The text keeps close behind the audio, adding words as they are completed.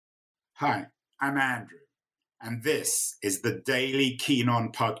Hi, I'm Andrew, and this is the Daily Keen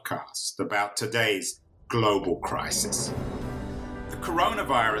On podcast about today's global crisis. The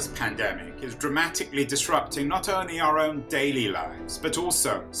coronavirus pandemic is dramatically disrupting not only our own daily lives, but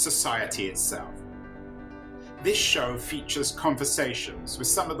also society itself. This show features conversations with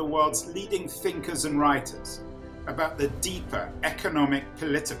some of the world's leading thinkers and writers about the deeper economic,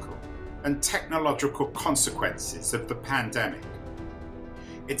 political, and technological consequences of the pandemic.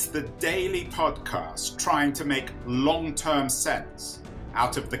 It's the daily podcast trying to make long-term sense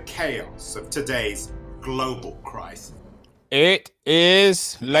out of the chaos of today's global crisis. It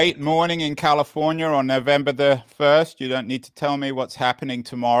is late morning in California on November the 1st. You don't need to tell me what's happening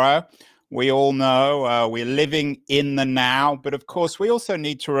tomorrow. We all know we're living in the now, but of course we also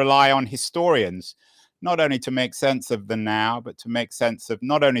need to rely on historians, not only to make sense of the now, but to make sense of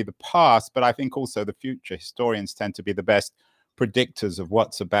not only the past, but I think also the future. Historians tend to be the best predictors of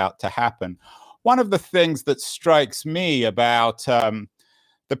what's about to happen. One of the things that strikes me about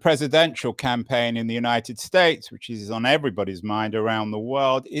the presidential campaign in the United States, which is on everybody's mind around the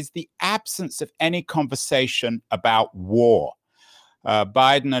world, is the absence of any conversation about war.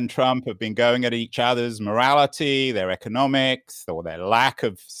 Biden and Trump have been going at each other's morality, their economics, or their lack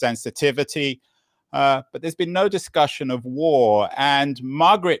of sensitivity, but there's been no discussion of war. And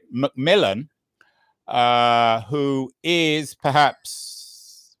Margaret Macmillan, who is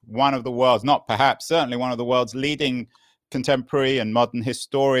perhaps one of the world's, not perhaps, certainly one of the world's leading contemporary and modern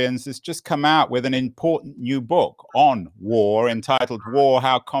historians, has just come out with an important new book on war entitled War,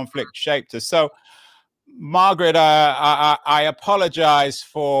 How Conflict Shaped Us. So, Margaret, I apologize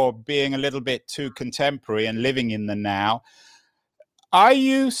for being a little bit too contemporary and living in the now. Are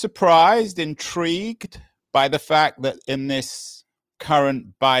you surprised, intrigued by the fact that in this current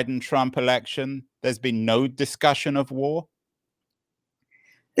Biden-Trump election, there's been no discussion of war?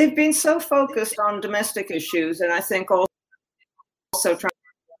 They've been so focused on domestic issues, and I think also trying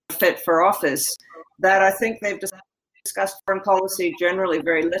to fit for office, that I think they've discussed foreign policy generally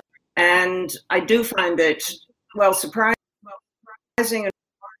very little. And I do find it, well, surprising and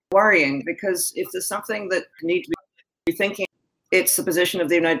worrying, because if there's something that need to be thinking, it's the position of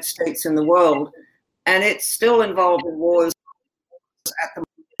the United States in the world. And it's still involved in wars at the moment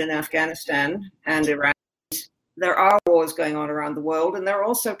in Afghanistan and Iraq. There are wars going on around the world, and there are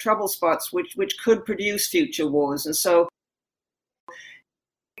also trouble spots which could produce future wars. And so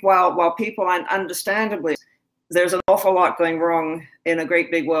while people, understandably, there's an awful lot going wrong in a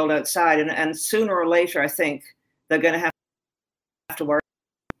great big world outside, and sooner or later, I think they're going to have to worry.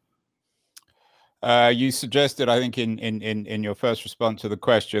 You suggested, I think, in your first response to the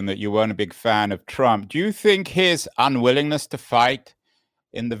question that you weren't a big fan of Trump. Do you think his unwillingness to fight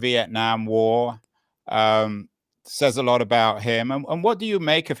in the Vietnam War says a lot about him? And what do you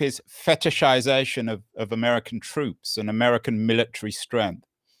make of his fetishization of American troops and American military strength?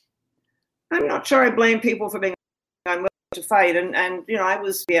 I'm not sure I blame people for being unwilling to fight. And you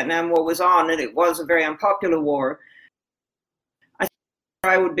know, Vietnam War was on, and it was a very unpopular war.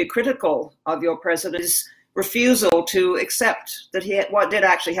 I would be critical of your president's refusal to accept that he did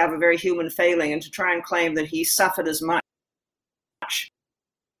actually have a very human failing, and to try and claim that he suffered as much,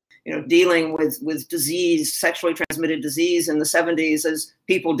 you know, dealing with disease, sexually transmitted disease in the 70s as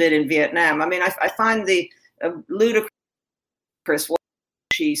people did in Vietnam. I mean, I find the ludicrous way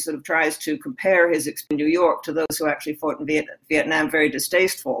she sort of tries to compare his experience in New York to those who actually fought in Vietnam very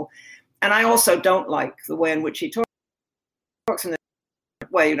distasteful. And I also don't like the way in which he talks in this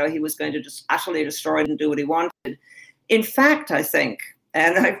way. You know, he was going to just utterly destroy it and do what he wanted. In fact, I think,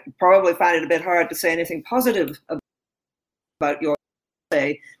 and I probably find it a bit hard to say anything positive about your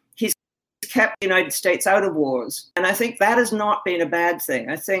say, he's kept the United States out of wars. And I think that has not been a bad thing.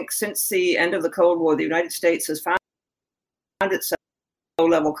 I think since the end of the Cold War, the United States has found itself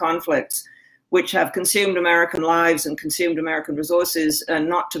low-level conflicts which have consumed American lives and consumed American resources, and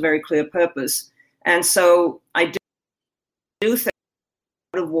not to very clear purpose. And so I do think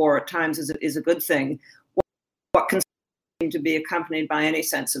out of war at times is a good thing. What can seem to be accompanied by any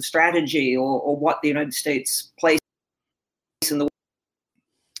sense of strategy or what the United States plays in the world.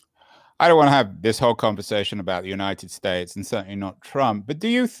 I don't want to have this whole conversation about the United States, and certainly not Trump, but do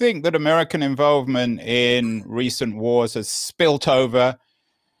you think that American involvement in recent wars has spilt over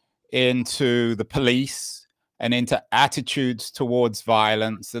into the police and into attitudes towards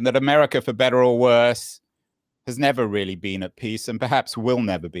violence, and that America, for better or worse, has never really been at peace and perhaps will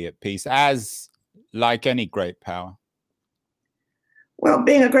never be at peace, as like any great power? Well,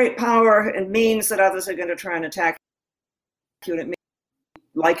 being a great power, it means that others are going to try and attack you, and it means,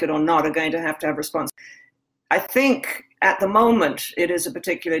 like it or not, are going to have response. I think at the moment it is a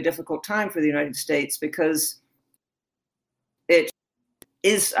particularly difficult time for the United States because it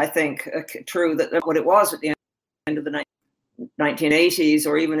is, I think, true that what it was at the end of the 1980s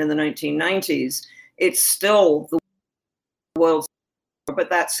or even in the 1990s, it's still the world's, but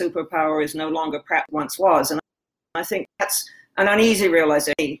that superpower is no longer perhaps once was. And I think that's an uneasy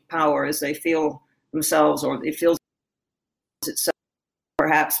realization, power as they feel themselves, or it feels itself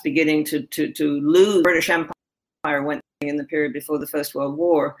perhaps beginning to lose. British Empire went in the period before the First World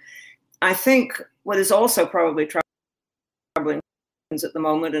War. I think what is also probably troubling at the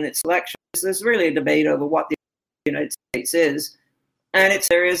moment in its election is there's really a debate over what the United States is. And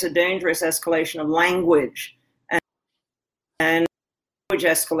there is a dangerous escalation of language. And language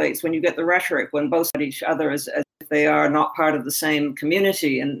escalates when you get the rhetoric, when both at each other as if they are not part of the same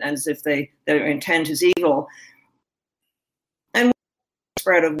community and as if their intent is evil. And the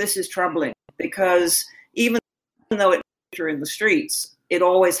spread of this is troubling because even though it's in the streets, it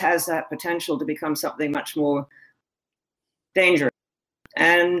always has that potential to become something much more dangerous.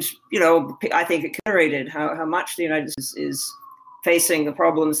 And, you know, I think it curated how much the United States is facing the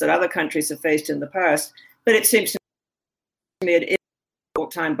problems that other countries have faced in the past. But it seems to me it is a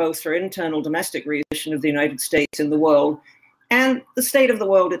difficult time both for internal domestic reason of the United States in the world and the state of the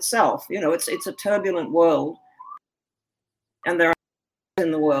world itself. You know, it's a turbulent world, and there are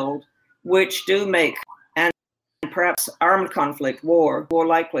in the world which do make and perhaps armed conflict, war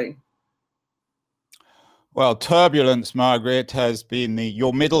likely. Well, turbulence, Margaret, has been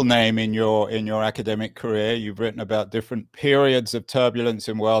your middle name in your academic career. You've written about different periods of turbulence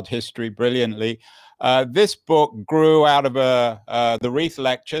in world history brilliantly. This book grew out of the Reith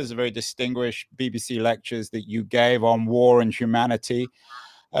Lectures, a very distinguished BBC lectures that you gave on war and humanity,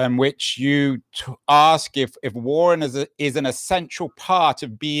 in which you ask if war is an essential part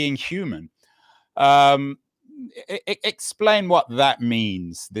of being human. Explain what that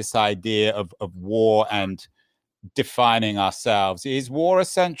means, this idea of war and defining ourselves. Is war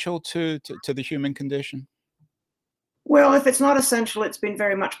essential to the human condition? Well, if it's not essential, it's been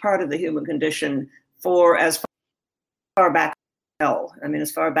very much part of the human condition for as far back as hell. I mean,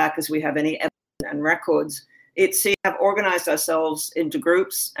 as far back as we have any evidence and records, it's we have organized ourselves into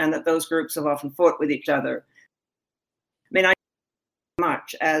groups, and that those groups have often fought with each other. I mean, I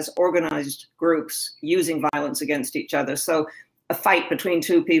much as organized groups using violence against each other. So a fight between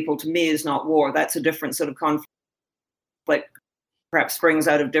two people to me is not war. That's a different sort of conflict, perhaps springs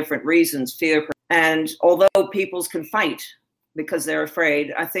out of different reasons, fear. And although peoples can fight because they're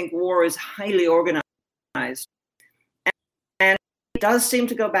afraid, I think war is highly organized. And it does seem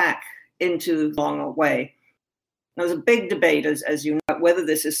to go back into the long way. There's a big debate, as you know, whether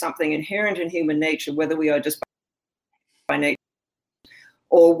this is something inherent in human nature, whether we are just by nature,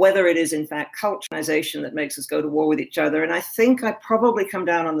 or whether it is in fact culturalization that makes us go to war with each other. And I think I probably come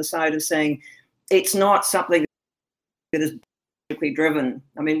down on the side of saying it's not something that is politically driven.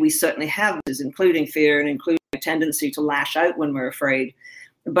 I mean, we certainly have this, including fear and including a tendency to lash out when we're afraid.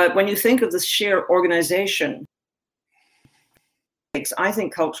 But when you think of the sheer organization, I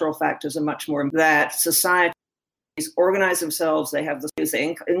think cultural factors are much more that societies organize themselves. They have the skills,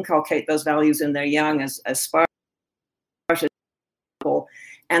 they inculcate those values in their young as Sparta.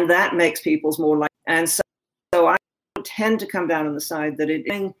 And that makes people's more like, and so I tend to come down on the side that it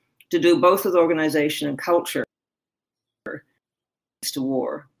is to do both with organization and culture to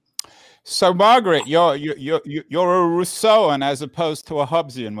war. So, Margaret, you're a Rousseauan as opposed to a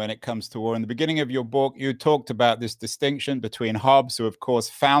Hobbesian when it comes to war. In the beginning of your book, you talked about this distinction between Hobbes, who of course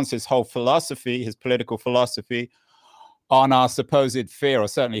founds his whole philosophy, his political philosophy, on our supposed fear, or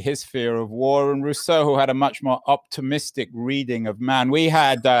certainly his fear of war, and Rousseau, who had a much more optimistic reading of man. We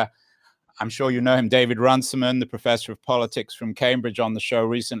had, I'm sure you know him, David Runciman, the professor of politics from Cambridge, on the show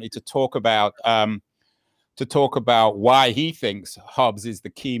recently to talk about why he thinks Hobbes is the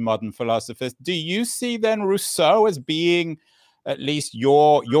key modern philosopher. Do you see then Rousseau as being at least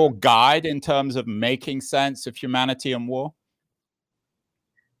your guide in terms of making sense of humanity and war?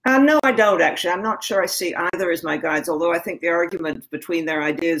 No, I don't, actually. I'm not sure I see either as my guides, although I think the argument between their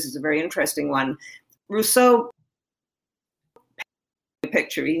ideas is a very interesting one. Rousseau painted a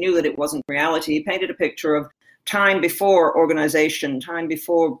picture. He knew that it wasn't reality. He painted a picture of time before organization, time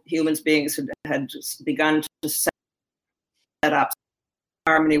before human beings had begun to set up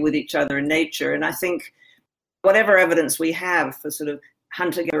harmony with each other in nature. And I think whatever evidence we have for sort of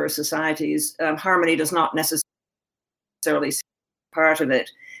hunter-gatherer societies, harmony does not necessarily seem part of it.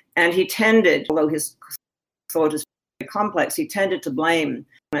 And he tended, although his thought is very complex, he tended to blame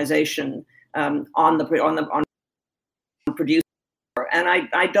organization on the producer. And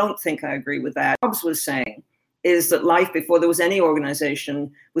I don't think I agree with that. Hobbes was saying is that life before there was any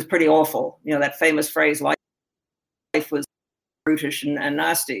organization was pretty awful. You know, that famous phrase, life was brutish and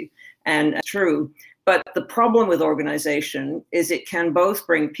nasty, and true. But the problem with organization is it can both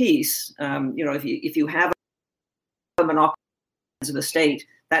bring peace. You know, if you have a monopoly of a state,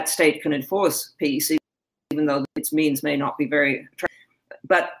 that state can enforce peace, even though its means may not be very attractive.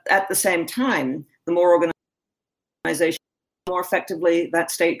 But at the same time, the more organization, more effectively that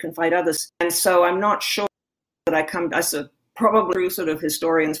state can fight others. And so I'm not sure that probably through sort of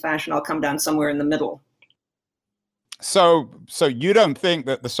historian's fashion, I'll come down somewhere in the middle. So you don't think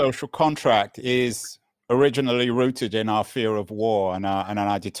that the social contract is originally rooted in our fear of war and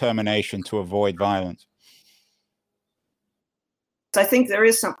our determination to avoid violence? I think there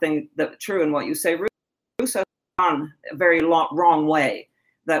is something that's true in what you say. Rousseau had gone a very wrong way,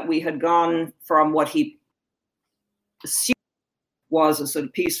 that we had gone from what he assumed was a sort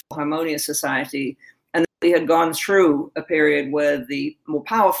of peaceful, harmonious society, and we had gone through a period where the more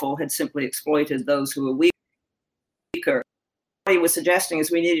powerful had simply exploited those who were weaker. What he was suggesting is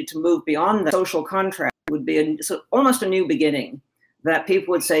we needed to move beyond the social contract. It would be almost a new beginning, that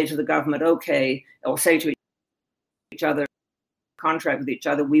people would say to the government, okay, or say to each other, contract with each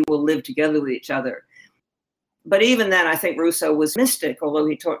other, we will live together with each other. But even then, I think Rousseau was mystic, although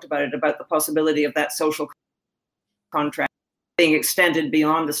he talked about the possibility of that social contract being extended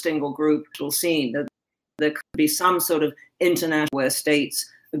beyond a single group scene. That there could be some sort of international where states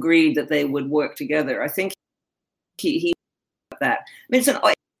agreed that they would work together. I think he that. I mean, it's an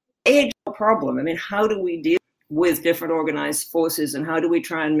age problem. I mean, how do we deal with different organized forces, and how do we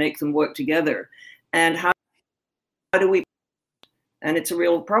try and make them work together? And how do we, and it's a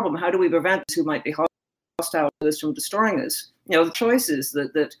real problem, how do we prevent those who might be hostile to us from destroying us? You know, the choices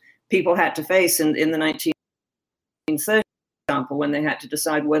that people had to face in the 1930s, for example, when they had to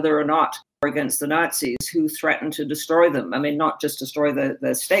decide whether or not against the Nazis who threatened to destroy them. I mean, not just destroy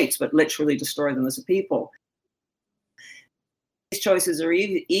their states, but literally destroy them as a people. These choices are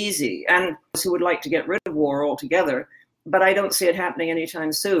easy, and who would like to get rid of war altogether, but I don't see it happening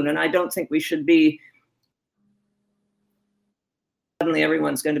anytime soon. And I don't think we should be suddenly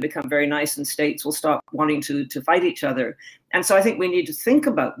everyone's going to become very nice and states will stop wanting to fight each other. And so I think we need to think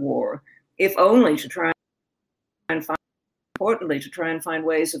about war, if only to try and find, importantly, to try and find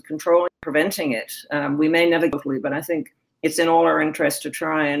ways of controlling, preventing it. We may never go totally, but I think it's in all our interest to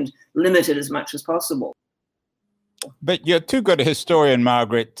try and limit it as much as possible. But you're too good a historian,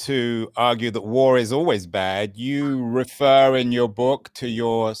 Margaret, to argue that war is always bad. You refer in your book to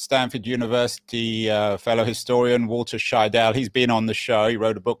your Stanford University fellow historian, Walter Scheidel. He's been on the show. He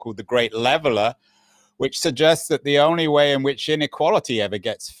wrote a book called The Great Leveler, which suggests that the only way in which inequality ever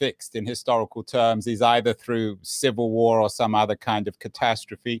gets fixed in historical terms is either through civil war or some other kind of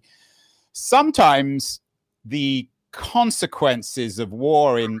catastrophe. Sometimes the consequences of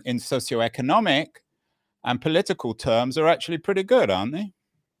war in socioeconomic and political terms are actually pretty good, aren't they?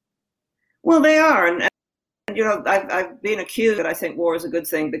 Well, they are. And you know, I've been accused that I think war is a good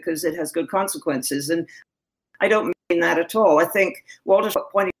thing because it has good consequences. And I don't mean that at all. I think Walter's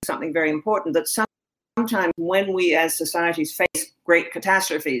pointing to something very important, that sometimes when we as societies face great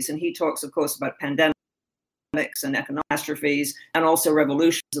catastrophes, and he talks, of course, about pandemics and economic catastrophes and also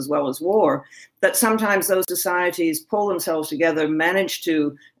revolutions as well as war, that sometimes those societies pull themselves together, manage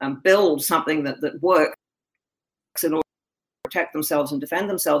to build something that works in order to protect themselves and defend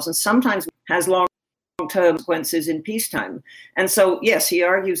themselves, and sometimes has long-term consequences in peacetime. And so, yes, he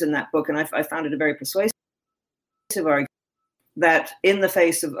argues in that book, and I found it a very persuasive argument, that in the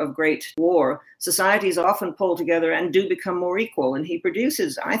face of great war, societies often pull together and do become more equal. And he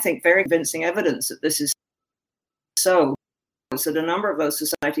produces, I think, very convincing evidence that this is so. That a number of those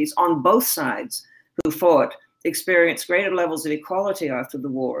societies on both sides who fought experienced greater levels of equality after the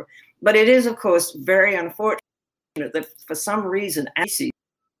war. But it is, of course, very unfortunate that for some reason, seem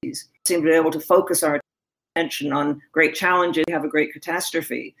to be able to focus our attention on great challenges, have a great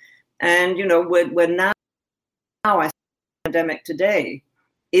catastrophe. And, you know, we're now, I think, the pandemic today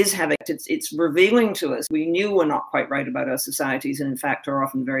is having, it's revealing to us, we knew we're not quite right about our societies, and in fact are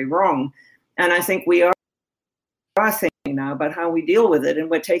often very wrong. And I think we are thinking now about how we deal with it, and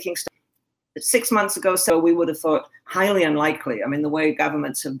we're taking steps. 6 months ago, so we would have thought highly unlikely. I mean, the way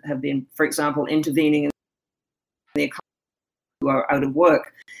governments have been, for example, intervening in the economy who are out of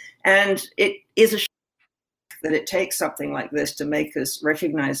work. And it is a shame that it takes something like this to make us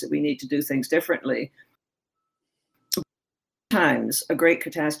recognize that we need to do things differently. Sometimes a great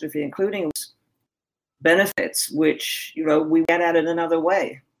catastrophe, including benefits, which, you know, we get at it another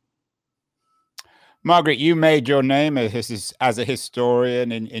way. Margaret, you made your name as a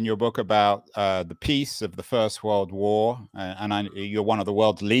historian in your book about the peace of the First World War, and you're one of the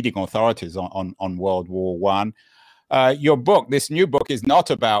world's leading authorities on World War One. Your book, this new book, is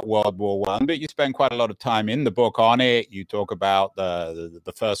not about World War One, but you spend quite a lot of time in the book on it. You talk about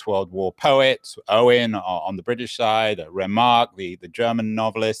the First World War poets, Owen on the British side, Remarque, the German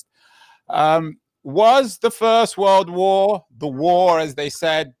novelist. Was the First World War the war, as they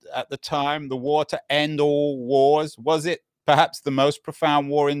said at the time, the war to end all wars? Was it perhaps the most profound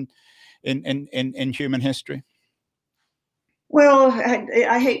war in human history? Well,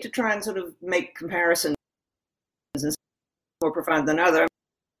 I hate to try and sort of make comparisons more profound than other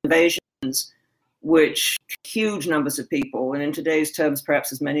invasions, which huge numbers of people, and in today's terms,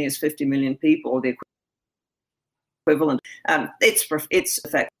 perhaps as many as 50 million people, the equivalent. Its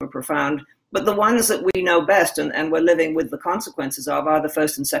effects were profound. But the ones that we know best and we're living with the consequences of are the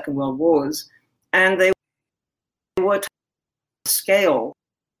First and Second World Wars. And they were to scale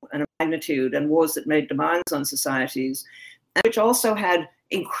and magnitude, and wars that made demands on societies, and which also had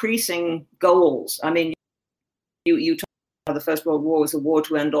increasing goals. I mean, you talk about the First World War was a war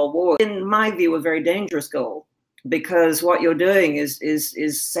to end all wars. In my view, a very dangerous goal, because what you're doing is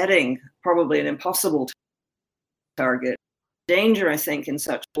setting probably an impossible target. Danger, I think, in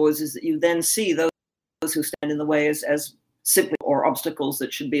such wars is that you then see those who stand in the way as simply or obstacles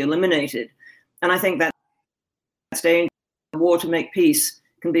that should be eliminated. And I think that's dangerous. A war to make peace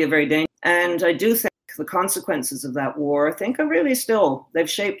can be a very dangerous. And I do think the consequences of that war, I think, are really still, they've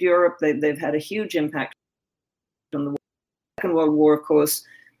shaped Europe. They've had a huge impact on the Second World War, of course,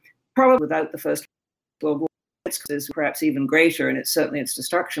 probably without the First World War. Its is perhaps even greater, and certainly its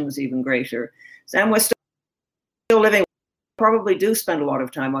destruction was even greater. And we're still living. Probably do spend a lot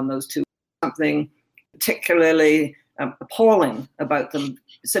of time on those two. Something particularly appalling about them,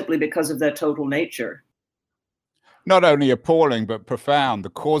 simply because of their total nature. Not only appalling, but profound.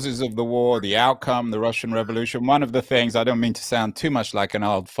 The causes of the war, the outcome, the Russian Revolution. One of the things, I don't mean to sound too much like an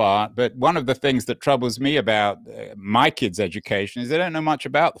old fart, but one of the things that troubles me about my kids' education is they don't know much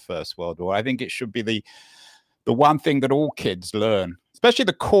about the First World War. I think it should be the one thing that all kids learn, especially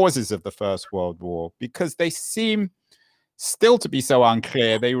the causes of the First World War, because they seem still to be so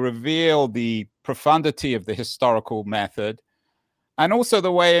unclear. They reveal the profundity of the historical method, and also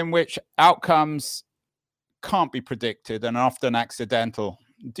the way in which outcomes can't be predicted and often accidental.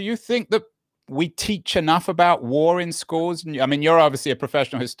 Do you think that we teach enough about war in schools? I mean, you're obviously a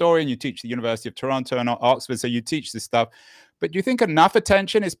professional historian. You teach the University of Toronto and Oxford, so you teach this stuff. But do you think enough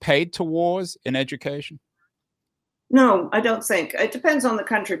attention is paid to wars in education? No, I don't think. It depends on the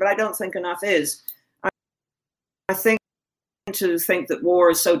country, but I don't think enough is. I think to think that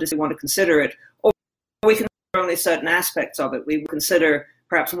war is so we want to consider it, or we consider only certain aspects of it. We consider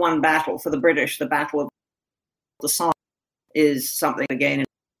perhaps one battle. For the British, the Battle of the Somme is something again and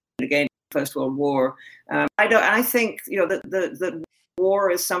again. First World War. I think that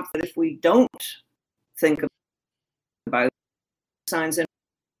war is something that if we don't think about signs in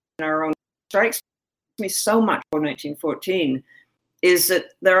our own, strikes me so much for 1914 is that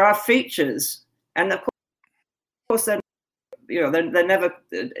there are features, and of course they're never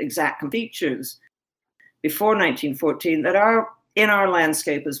exact features before 1914 that are in our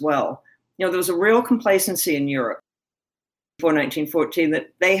landscape as well. There was a real complacency in Europe before 1914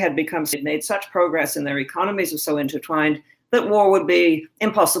 that they had made such progress and their economies were so intertwined that war would be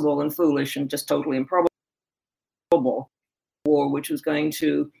impossible and foolish and just totally improbable. War which was going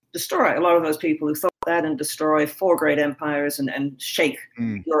to destroy a lot of those people who thought that and destroy four great empires and shake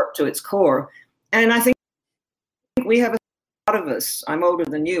Europe to its core. And I think we have a lot of us, I'm older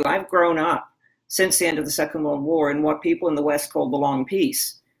than you, I've grown up since the end of the Second World War in what people in the West call the long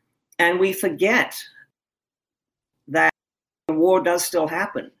peace. And we forget that war does still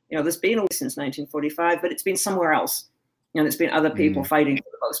happen. There's been a war since 1945, but it's been somewhere else. It's been other people fighting for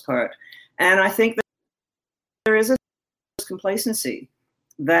the most part. And I think that there is a complacency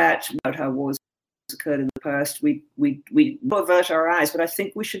that about how wars occurred in the past. We avert our eyes, but I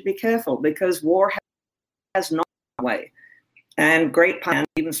think we should be careful because war has not gone away. And great powers,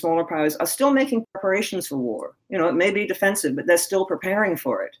 even smaller powers, are still making preparations for war. It may be defensive, but they're still preparing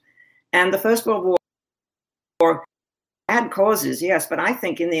for it. And the First World War had causes, yes, but I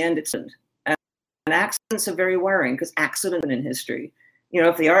think in the end it's and accidents are very worrying because accidents in history.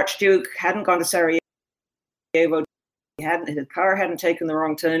 If the Archduke hadn't gone to Sarajevo, his car hadn't taken the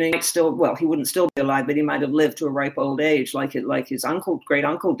wrong turning, he wouldn't still be alive, but he might have lived to a ripe old age like his great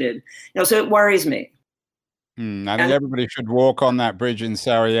uncle did. So it worries me. I think everybody should walk on that bridge in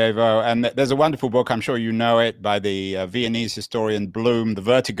Sarajevo. And there's a wonderful book, I'm sure you know it, by the Viennese historian Blum, The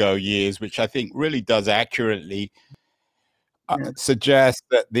Vertigo Years, which I think really does accurately suggest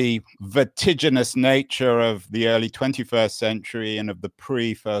that the vertiginous nature of the early 21st century and of the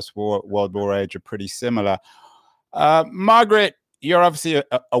pre-First World War age are pretty similar. Margaret, you're obviously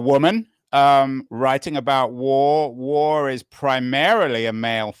a woman writing about war. War is primarily a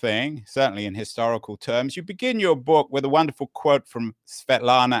male thing, certainly in historical terms. You begin your book with a wonderful quote from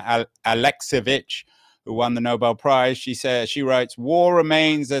Svetlana Alexievich, who won the Nobel Prize. She writes, "War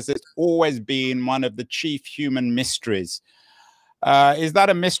remains, as it's always been, one of the chief human mysteries." Is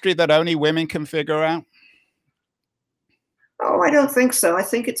that a mystery that only women can figure out? Oh, I don't think so. I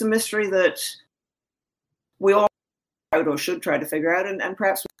think it's a mystery that we all or should try to figure out, and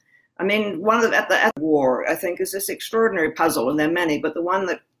perhaps, I mean, one of the at the war, I think, is this extraordinary puzzle, and there are many, but the one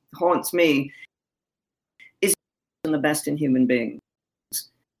that haunts me is the best in human beings.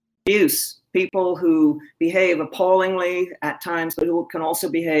 Abuse, people who behave appallingly at times, but who can also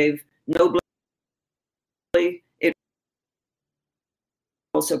behave nobly. It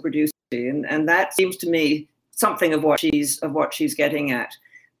also produces, and that seems to me something of what she's getting at.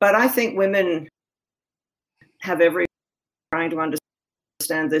 But I think women have every trying to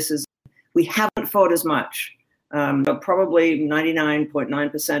understand this is we haven't fought as much. But probably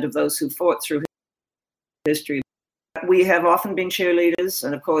 99.9% of those who fought through history, we have often been cheerleaders,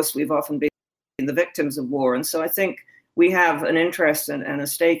 and of course we've often been the victims of war. And so I think we have an interest and a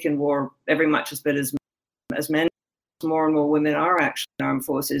stake in war every much as bit as men. More and more women are actually in armed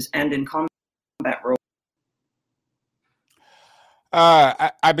forces and in combat roles.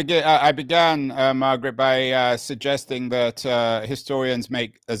 I began, Margaret, by suggesting that historians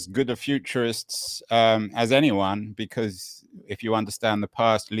make as good a futurists as anyone, because if you understand the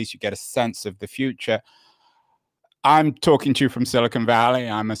past, at least you get a sense of the future. I'm talking to you from Silicon Valley.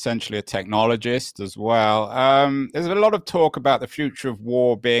 I'm essentially a technologist as well. There's a lot of talk about the future of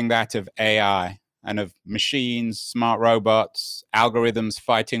war being that of AI and of machines, smart robots, algorithms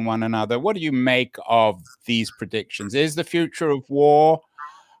fighting one another. What do you make of these predictions? Is the future of war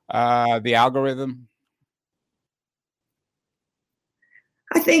the algorithm?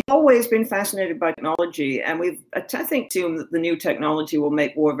 I think I've always been fascinated by technology, and I think too that the new technology will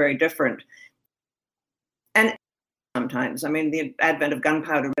make war very different. And sometimes, I mean, the advent of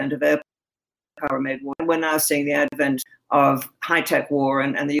gunpowder, advent of air power made war. And we're now seeing the advent of high-tech war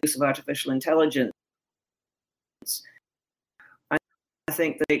and the use of artificial intelligence. I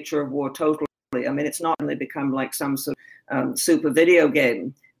think the nature of war totally, I mean, it's not only become like some sort of super video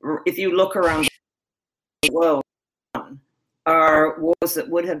game. If you look around the world, are wars that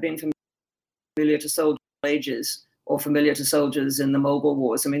would have been familiar to soldiers ages or familiar to soldiers in the mobile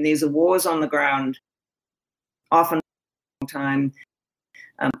wars. I mean, these are wars on the ground, often time,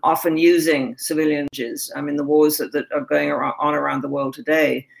 often using civilians. I mean, the wars that are going on around the world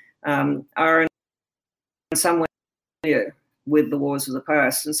today are in some way familiar with the wars of the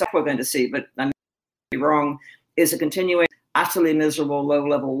past. And so we're going to see, but I may be wrong, is a continuing, utterly miserable,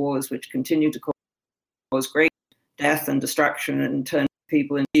 low-level wars which continue to cause great death and destruction and turn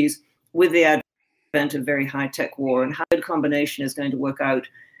people into these, with the advent of very high-tech war. And how the combination is going to work out,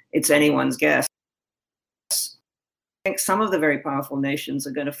 it's anyone's guess. I think some of the very powerful nations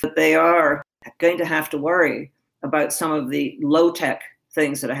are going to have to worry about some of the low-tech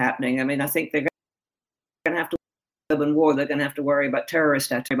things that are happening. I mean, I think they're going to have to urban war. They're going to have to worry about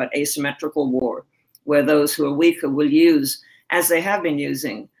terrorist attack, about asymmetrical war, where those who are weaker will use, as they have been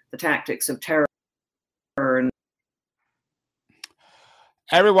using, the tactics of terror. And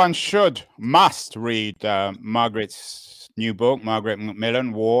everyone must read Margaret's new book, Margaret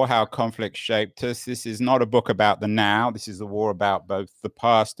Macmillan, War, How Conflict Shaped Us. This is not a book about the now. This is a war about both the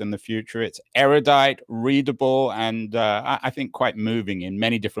past and the future. It's erudite, readable, and I think quite moving in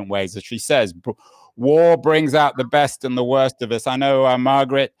many different ways. As she says, war brings out the best and the worst of us. I know,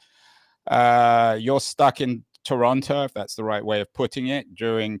 Margaret, you're stuck in Toronto, if that's the right way of putting it,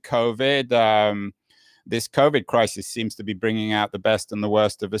 during COVID. This COVID crisis seems to be bringing out the best and the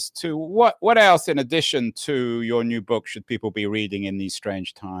worst of us too. What else, in addition to your new book, should people be reading in these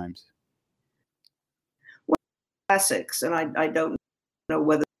strange times? Well, classics, and I don't know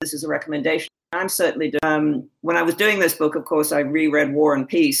whether this is a recommendation. I'm certainly when I was doing this book, of course, I reread War and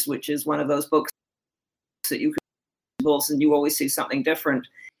Peace, which is one of those books that you can, and you always see something different.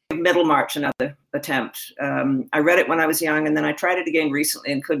 Middlemarch, another attempt. I read it when I was young, and then I tried it again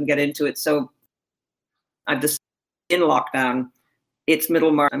recently and couldn't get into it. So I've just in lockdown. It's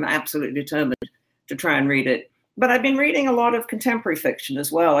Middlemarch. I'm absolutely determined to try and read it. But I've been reading a lot of contemporary fiction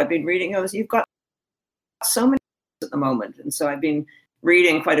as well. I've been reading, you've got so many at the moment. And so I've been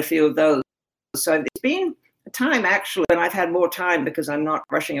reading quite a few of those. So it's been a time, actually, when I've had more time because I'm not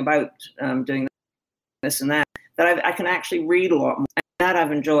rushing about doing this and that I can actually read a lot more. And that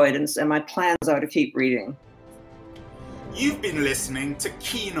I've enjoyed, and my plans are to keep reading. You've been listening to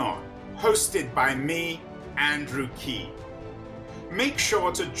Keen On, hosted by me, Andrew Keen. Make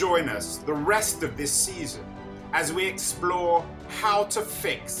sure to join us the rest of this season as we explore how to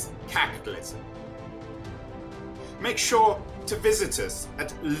fix capitalism. Make sure to visit us at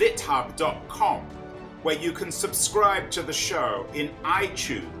lithub.com, where you can subscribe to the show in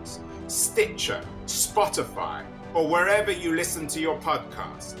iTunes, Stitcher, Spotify, or wherever you listen to your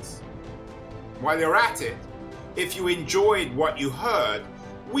podcasts. While you're at it, if you enjoyed what you heard,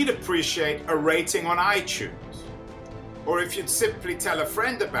 we'd appreciate a rating on iTunes. Or if you'd simply tell a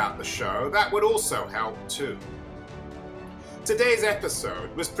friend about the show, that would also help too. Today's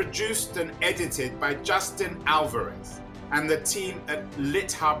episode was produced and edited by Justin Alvarez and the team at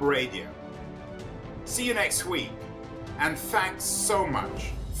LitHub Radio. See you next week, and thanks so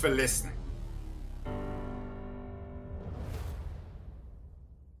much for listening.